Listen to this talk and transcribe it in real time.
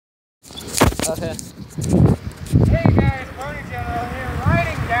Okay. Hey guys, Pony General here,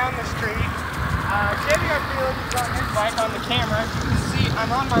 riding down the street. JVR Felix is on his bike on the camera. You can see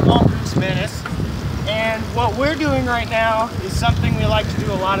I'm on my Mongoose Menace. And what we're doing right now is something we like to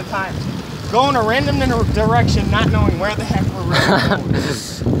do a lot of times. Go in a random direction, not knowing where the heck we're really going.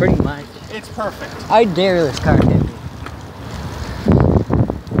 Pretty much. It's perfect. I dare this car hit me.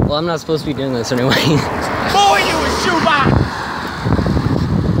 Well, I'm not supposed to be doing this anyway. Boy, you a shoebox!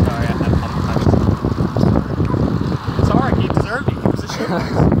 Sorry, it's alright, he deserved it. He was a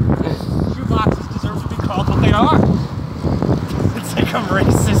shoebox. Shoeboxes deserve to be called what they are. It's like I'm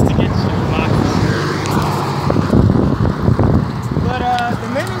racist against shoeboxes. But the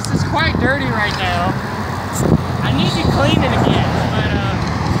Menace is quite dirty right now. I need to clean it again, but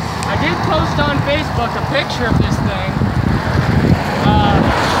I did post on Facebook a picture of this thing when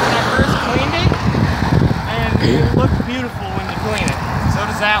I first cleaned it, and it looked beautiful when you clean it. So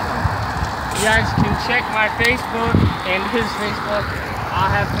does that one. You guys can check my Facebook and his Facebook. I'll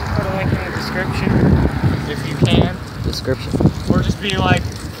have to put a link in the description if you can. Description. Or just be like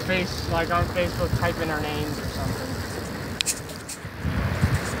on Facebook, type in our names or something.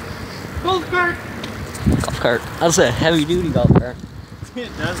 Golf cart! Golf cart. That's a heavy duty golf cart.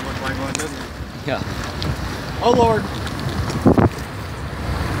 It does look like one, doesn't it? Yeah. Oh Lord.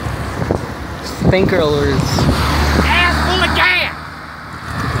 Spankerlers. Ass full of gas!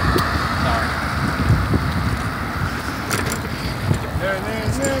 Sorry.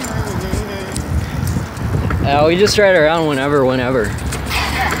 We just ride around whenever. We pretty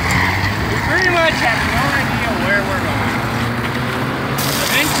much have no idea where we're going.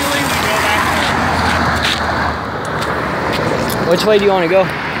 Eventually we go back home. Which way do you want to go?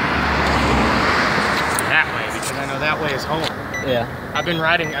 That way, because I know that way is home. Yeah. I've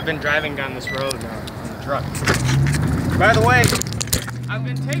been driving down this road now in the truck. By the way, I've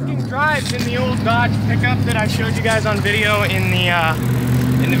been taking drives in the old Dodge pickup that I showed you guys on video in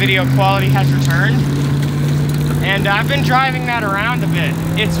the video quality has returned. And I've been driving that around a bit.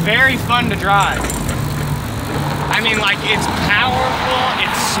 It's very fun to drive. I mean, like, it's powerful,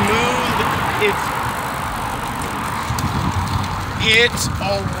 it's smooth, it's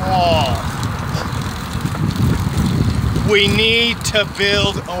a wall. We need to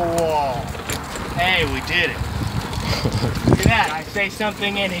build a wall. Hey, we did it. Look at that, I say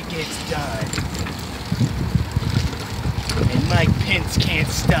something and it gets done. And Mike Pence can't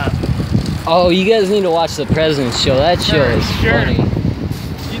stop me. Oh, you guys need to watch the President's Show. That show is funny.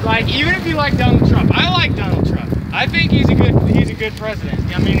 Like, even if you like Donald Trump, I like Donald Trump. I think he's a good president.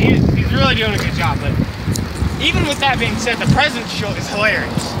 I mean, he's really doing a good job. But even with that being said, the President's Show is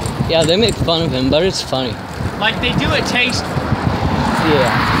hilarious. Yeah, they make fun of him, but it's funny. Like, they do it tastefully. Yeah.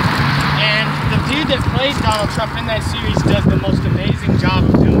 And the dude that plays Donald Trump in that series does the most amazing job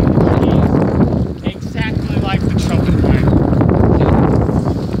of doing it. He's exactly like the Trumpentine.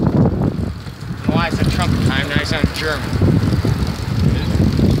 Why I said Trumpentine, now I sound German.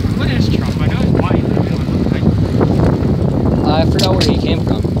 What is Trump? I know he's white. I forgot where he came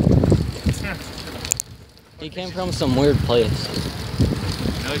from. He came from some weird place.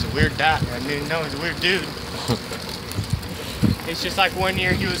 No, he's a weird guy. I mean, no, he's a weird dude. It's just like one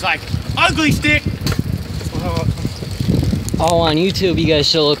year he was like, ugly stick! Oh, on YouTube, you guys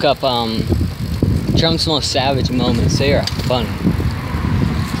should look up Trump's most savage moments. They are funny.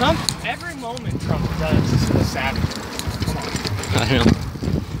 Trump, every moment Trump does is a savage. Come on. I know.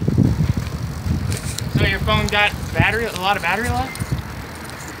 So your phone got a lot of battery left?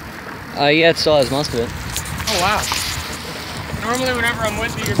 Yeah, it still has most of it. Oh, wow. Normally, whenever I'm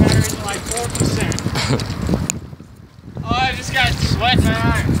with you, your batteries are like 4%. Oh, I just got sweat in my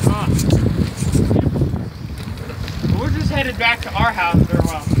eyes. Oh. We're just headed back to our house, or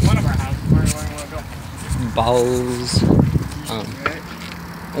well, one of our houses. Where do we want to go? Balls.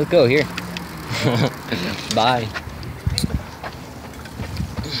 Let's go here. Bye.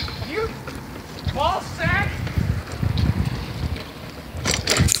 You ball sack? I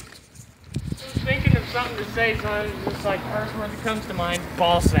was thinking of something to say, so it's just like first word that comes to mind,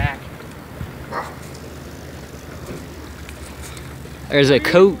 ball sack. There's a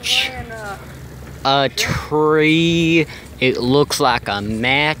coach. A tree. It looks like a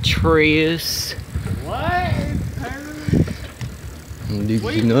mattress. What? Dude,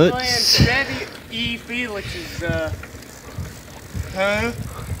 We nuts. playing Chevy E. Felix's, huh?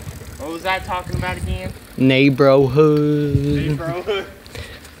 What was I talking about again? Neighborhood. Bro.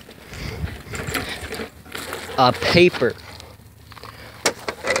 A paper.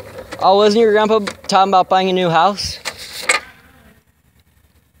 Oh, wasn't your grandpa talking about buying a new house? I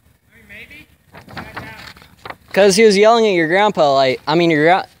mean, maybe. Because he was yelling at your grandpa, like, I mean,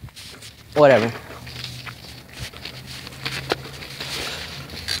 Whatever.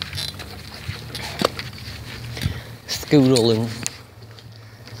 Scoodle.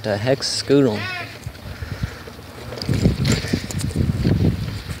 The heck's Scoodle?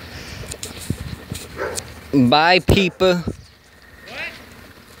 Bye, people. What?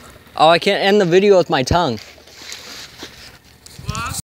 Oh, I can't end the video with my tongue.